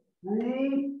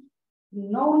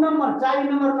 No number, child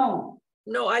number no.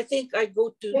 No, I think I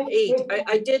go to 8.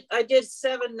 I did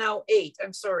 7, now 8.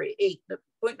 I'm sorry, 8.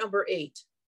 Point number 8.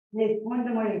 Point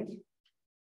number 8.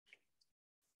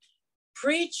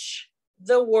 Preach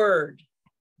the word.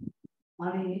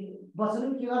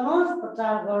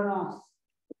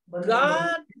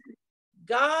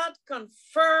 God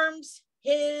confirms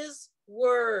his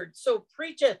word. So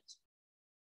preach it.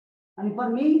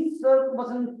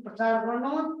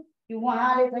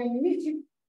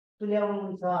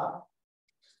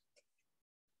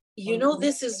 You know,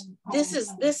 this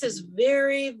is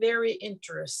very, very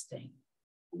interesting.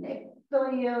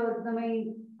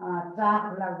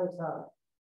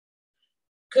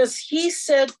 Because he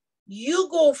said, you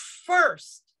go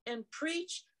first and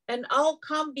preach, and I'll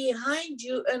come behind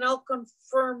you and I'll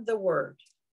confirm the word.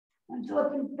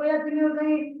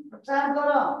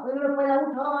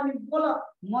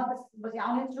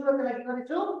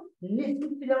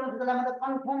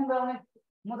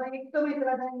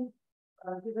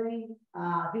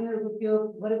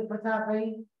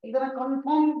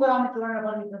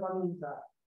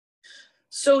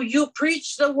 So you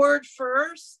preach the word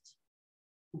first.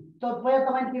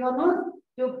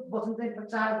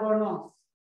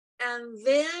 And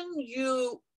then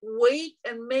you wait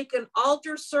and make an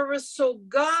altar service so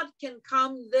God can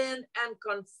come then and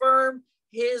confirm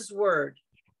his word.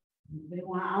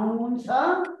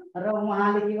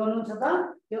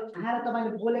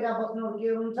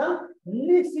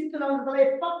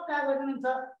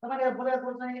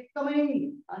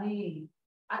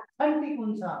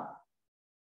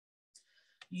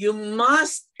 You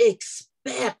must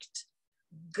expect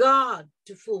God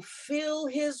to fulfill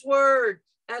his word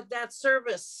at that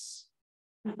service.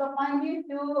 In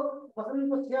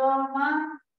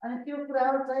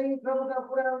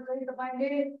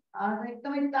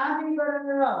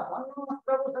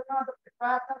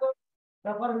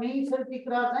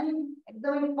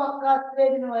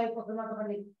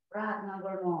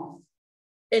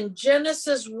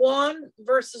Genesis 1,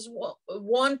 verses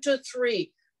 1 to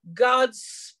 3, God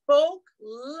spoke,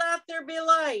 let there be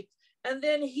light. And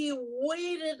then he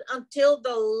waited until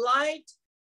the light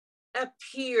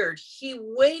appeared. He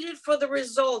waited for the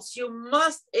results. You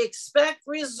must expect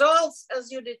results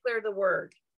as you declare the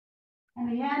word.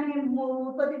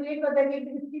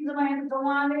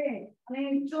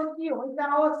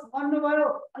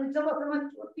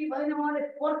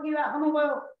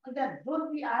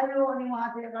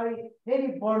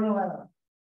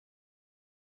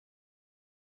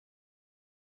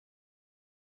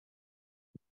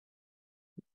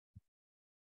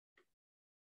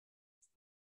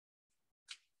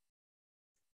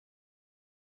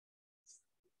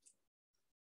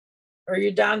 Are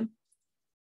you done?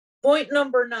 Point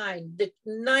number 9, the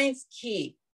 9th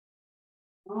key.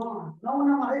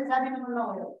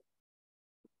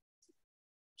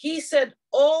 He said,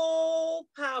 all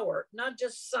power, not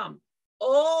just some,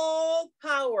 all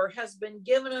power has been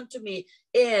given unto me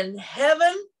in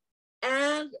heaven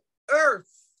and earth.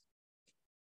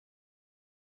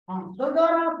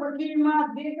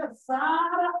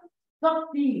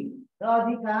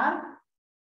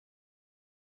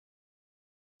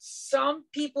 Some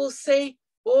people say,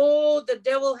 oh, the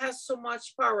devil has so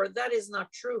much power. That is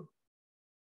not true.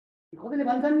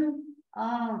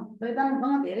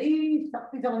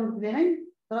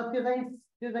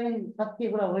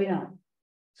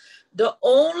 The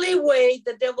only way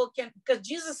the devil can, because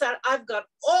Jesus said, I've got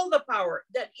all the power.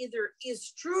 That either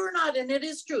is true or not, and it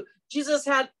is true. Jesus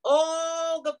had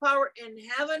all the power in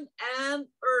heaven and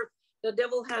earth. The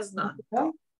devil has none.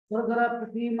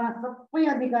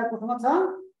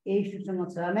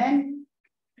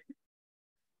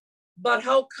 But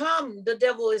how come the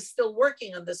devil is still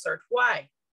working on this earth? Why?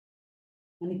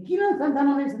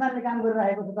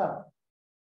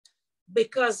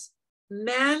 Because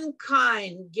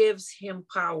mankind gives him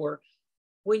power.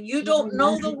 When you don't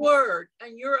know the word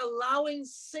and you're allowing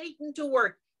Satan to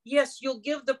work, yes, you'll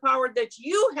give the power that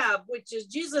you have, which is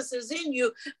Jesus is in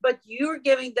you, but you're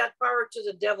giving that power to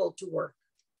the devil to work.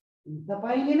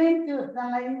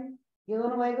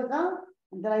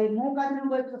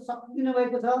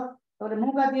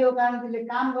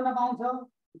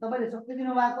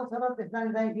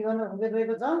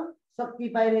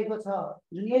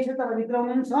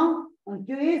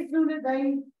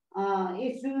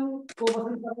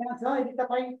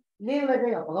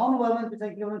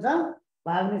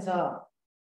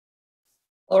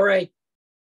 All right.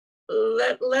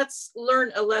 Let's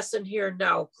learn a lesson here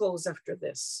now. Close after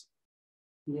this.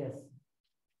 Yes.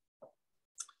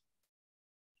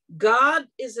 God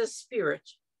is a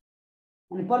spirit.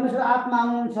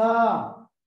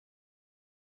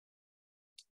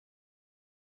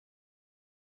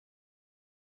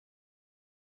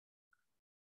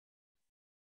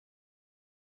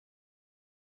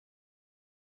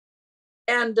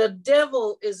 And the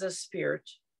devil is a spirit.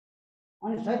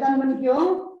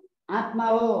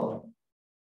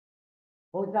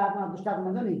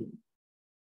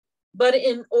 But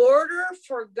in order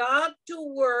for God to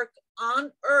work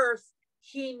on earth,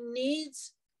 he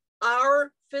needs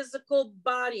our physical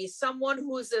body, someone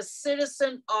who is a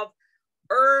citizen of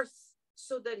earth,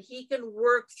 so that he can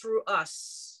work through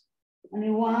us.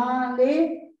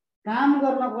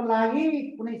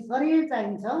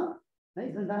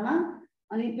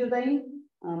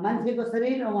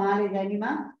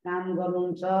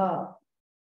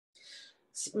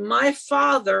 My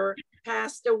father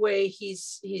passed away.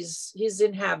 He's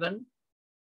in heaven.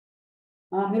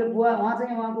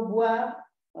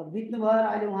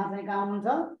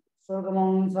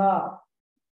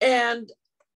 And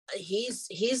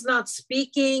he's not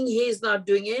speaking, he's not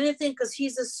doing anything, because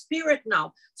he's a spirit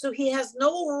now. So he has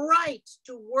no right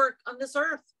to work on this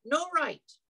earth. No right.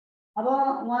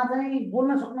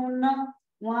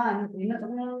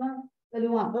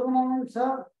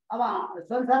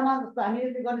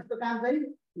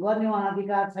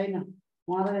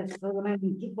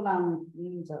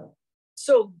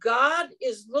 So God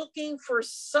is looking for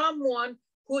someone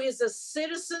who is a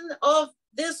citizen of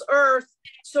this earth,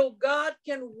 so God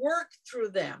can work through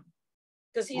them,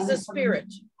 because he's a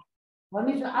spirit.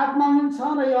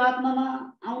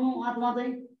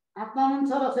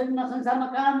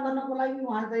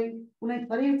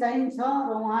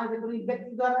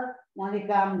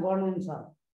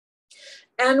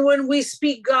 And when we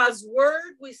speak God's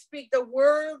word, we speak the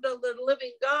word of the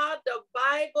living God, the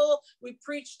Bible, we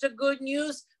preach the good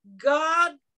news.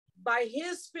 God, by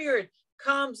his spirit,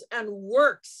 comes and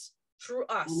works through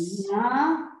us.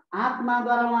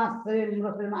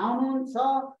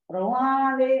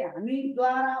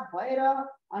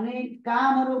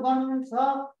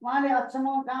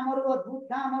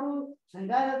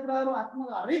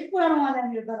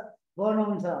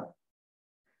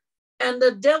 And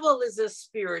the devil is a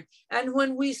spirit. And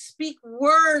when we speak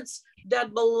words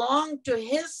that belong to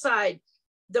his side,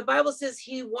 the Bible says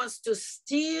he wants to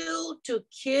steal, to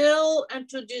kill, and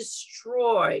to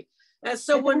destroy. And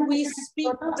so when we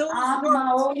speak those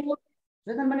words,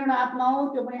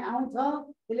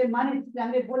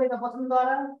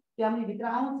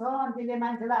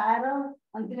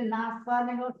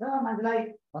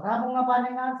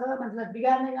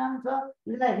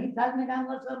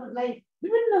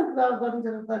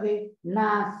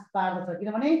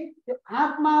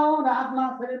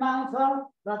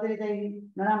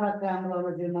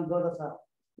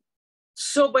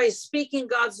 So by speaking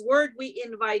God's word, we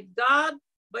invite God.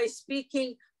 By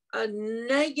speaking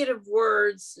negative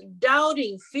words,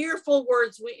 doubting, fearful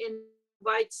words, we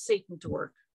invite Satan to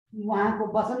work. उहाँको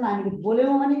वचन हामीले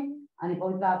बोल्यौँ भने अनि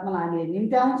पवित्र आत्मालाई हामीले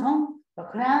निम्त्याउँछौँ र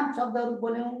खराब शब्दहरू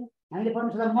बोल्यौँ हामीले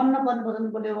परमेश्वरलाई मन नपर्ने वचन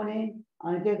बोल्यौँ भने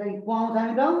अनि त्यो चाहिँ को आउँछ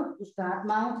हामी त दुष्ट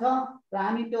आत्मा आउँछ र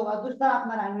हामी त्यो दुष्ट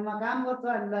आत्माले हामीमा काम गर्छ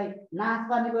हामीलाई नाश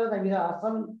पार्ने कुरा हामीलाई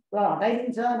असल कुरा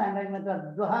हटाइदिन्छ हामीलाई मात्र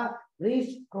द्रोह रिस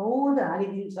क्रोध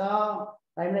हालिदिन्छ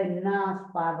हामीलाई नाश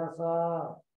पार्दछ.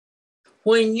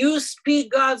 When you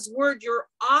speak God's word, you're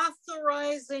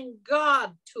authorizing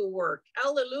God to work.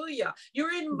 Hallelujah.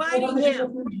 You're inviting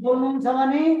him. बोल्नुहुन्छ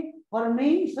भने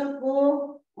परमेश्वरको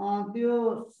त्यो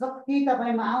शक्ति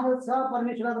तपाईमा आउँदछ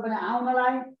परमेश्वरले तपाईलाई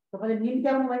आउनलाई तपाईले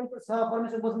निम्त्याउनु भएको छ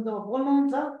परमेश्वर वचन जब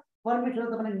बोल्नुहुन्छ परमेश्वरले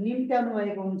तपाईलाई निम्त्याउनु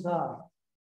भएको हुन्छ.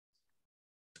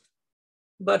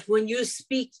 But when you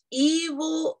speak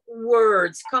evil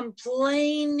words,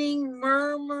 complaining,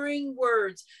 murmuring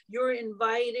words, you're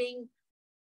inviting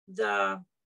the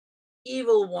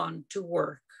evil one to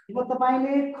work. जब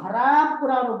तपाईले खराब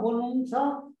कुराहरू बोल्नुहुन्छ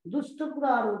दुष्ट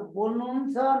कुराहरू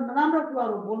बोल्नुहुन्छ नराम्रो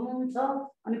कुराहरू बोल्नुहुन्छ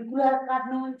अनि कुरा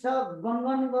काट्नुहुन्छ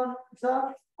गनगन गर्नुहुन्छ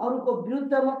अरूको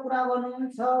विरुद्धमा कुरा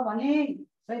गर्नुहुन्छ भने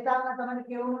शैतानलाई तपाईले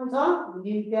के हुनुहुन्छ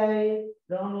निम्त्याए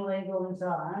रहनु भएको हुन्छ.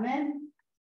 आमेन.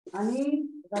 अनि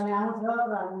तपाईँ आउँछ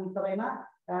र हामी तपाईमा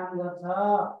काम गर्छ.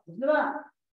 बुझ्नुभयो?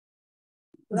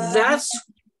 That's,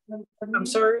 I'm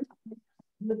sorry.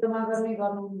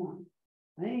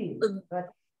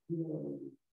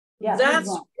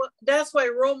 That's why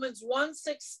Romans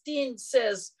 1:16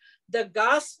 says the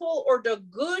gospel or the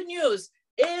good news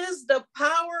is the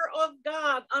power of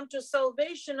God unto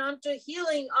salvation, unto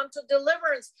healing, unto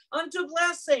deliverance, unto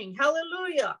blessing.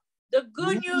 Hallelujah. The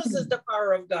good news is the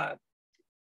power of God.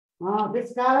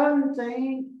 त्यसकारण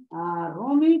चाहिँ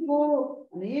रोमीको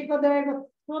 1 अध्यायको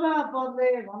 16 पदले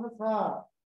भन्दछ.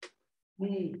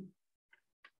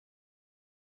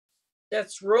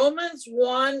 That's Romans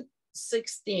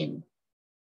 1:16.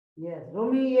 Yes,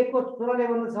 रोमी 1:16 ले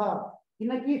भन्दछ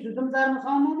किनकि सुसमाचारमा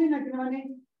सहमौँदैन किनभने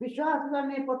विश्वास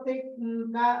गर्ने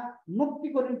प्रत्येकका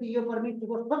मुक्तिको निम्ति यो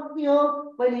परमेश्वरको शक्ति हो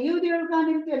पहिले युदेहरूका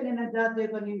निम्ति अनि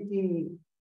जातिको निम्ति.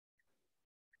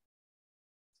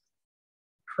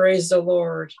 Praise the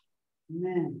Lord.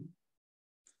 Amen.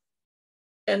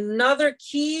 Another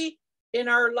key in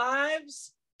our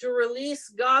lives to release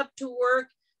God to work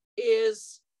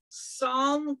is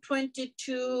Psalm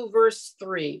 22 verse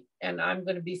 3, and I'm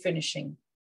going to be finishing.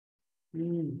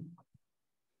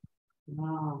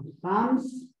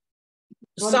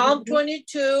 Psalm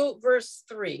 22 verse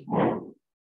 3.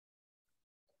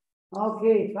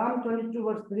 Okay, Psalm 22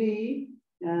 verse 3.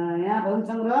 यहाँ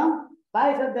भन्छन्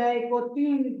 22 अध्यायको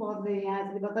 3 पदले यहाँ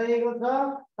यसरी बताइएको छ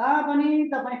तापनि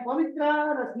तपाई पवित्र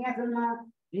र सिंहासनमा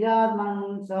विराजमान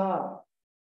हुनुहुन्छ.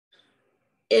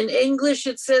 In English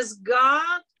it says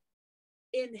God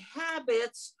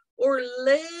inhabits or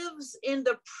lives in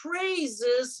the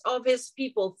praises of his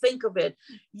people. Think of it.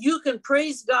 You can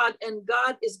praise God and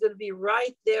God is going to be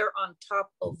right there on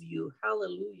top of you.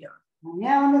 Hallelujah.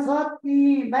 यहाँ भन्छ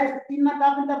कि 22:3 मा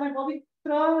तापनि तपाई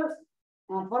पवित्र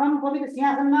परम पवित्र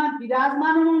सिंहासनमा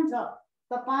विराजमान हुनुहुन्छ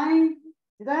तपाई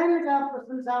सदैवका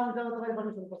प्रशंसा हुन्छ तपाई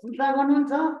परमेश्वरको प्रशंसा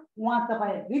गर्नुहुन्छ उहाँ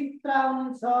तपाई भित्र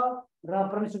हुनुहुन्छ र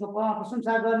परमेश्वरको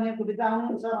प्रशंसा गर्नेको भित्र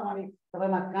हुनुहुन्छ अनि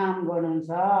तपाईमा काम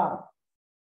गर्नुहुन्छ.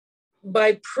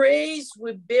 By praise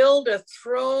we build a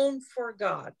throne for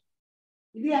God.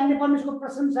 यदि हामीले परमेश्वरको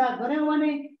प्रशंसा गर्यौं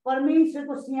भने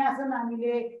परमेश्वरको सिंहासन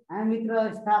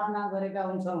हामीभित्र स्थापना गरेका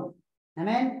हुन्छौं.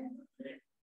 आमेन.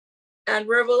 And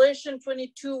Revelation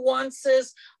 22:1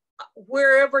 says,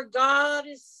 wherever God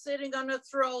is sitting on a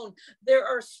throne, there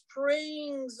are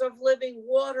springs of living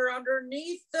water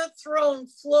underneath the throne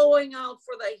flowing out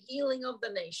for the healing of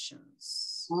the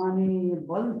nations. अनि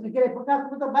के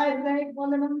प्रकाशको त 22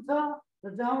 बोल्नुहुन्छ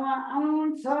र जहाँ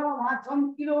आउनुहुन्छ वहाँ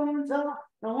चम्किलो हुनुहुन्छ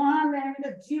र उहाँले हामीले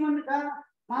जीवनका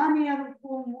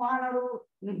पानीहरूको मुहानहरू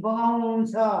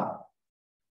बगाउनुहुन्छ.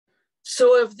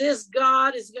 So if this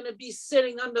God is going to be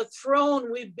sitting on the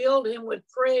throne, we build him with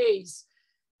praise.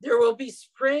 There will be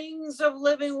springs of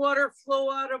living water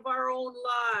flow out of our own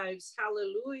lives.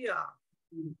 Hallelujah.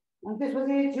 अनि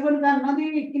त्यसपछि जीवनका नदी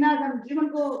किनारका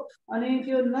जीवनको अनि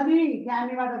त्यो नदी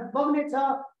हामीबाट बग्नेछ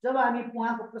जब हामी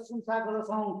उहाँको प्रशंसा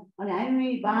गर्छौं अनि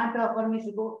हामीबाट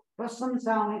परमेश्वरको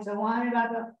प्रशंसा हुनेछ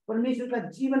उहाँबाट परमेश्वरका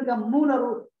जीवनका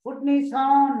मूलहरू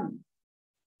फुट्नेछन्.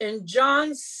 In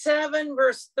John 7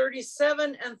 verse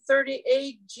 37 and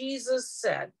 38 Jesus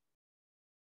said.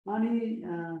 अनि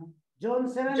John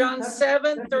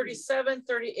 7 37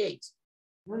 38.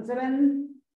 John 7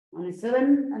 and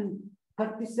 7 and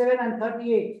 37 and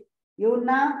 38.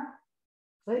 Yuna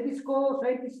 37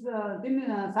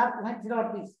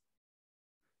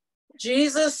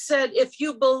 Jesus said, if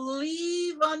you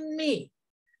believe on me,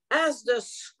 as the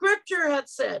scripture had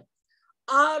said,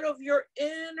 out of your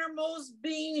innermost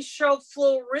being shall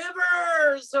flow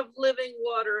rivers of living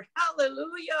water.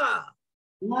 Hallelujah.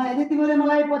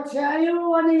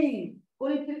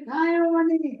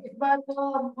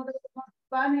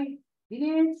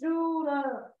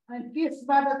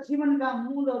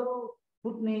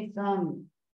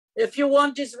 If you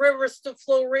want these rivers to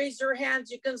flow, raise your hands.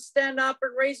 You can stand up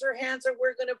and raise your hands, and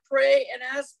we're going to pray and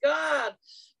ask God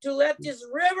to let these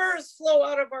rivers flow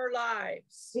out of our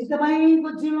lives.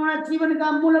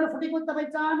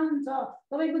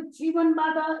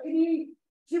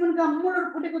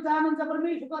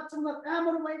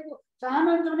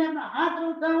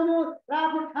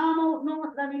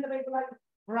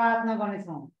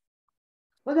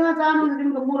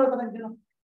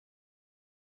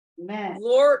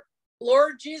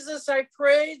 Lord Jesus, I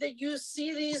pray that you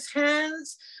see these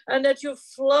hands and that you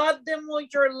flood them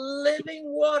with your living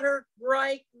water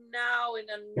right now in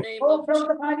the name of Jesus.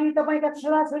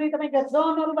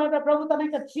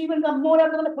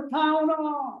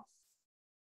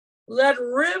 Let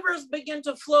rivers begin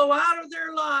to flow out of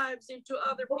their lives into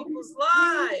other people's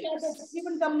lives.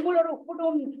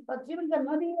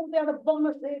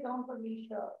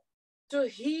 To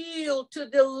heal, to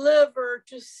deliver,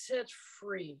 to set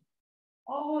free.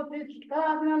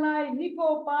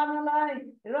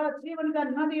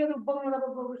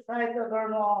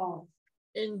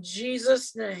 In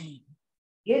Jesus' name.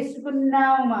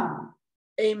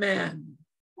 Amen.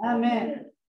 Amen.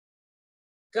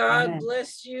 God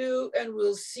bless you, and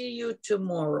we'll see you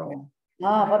tomorrow.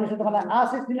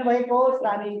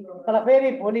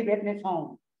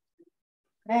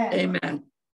 Amen.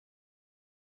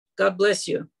 God bless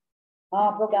you.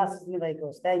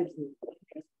 Thank you.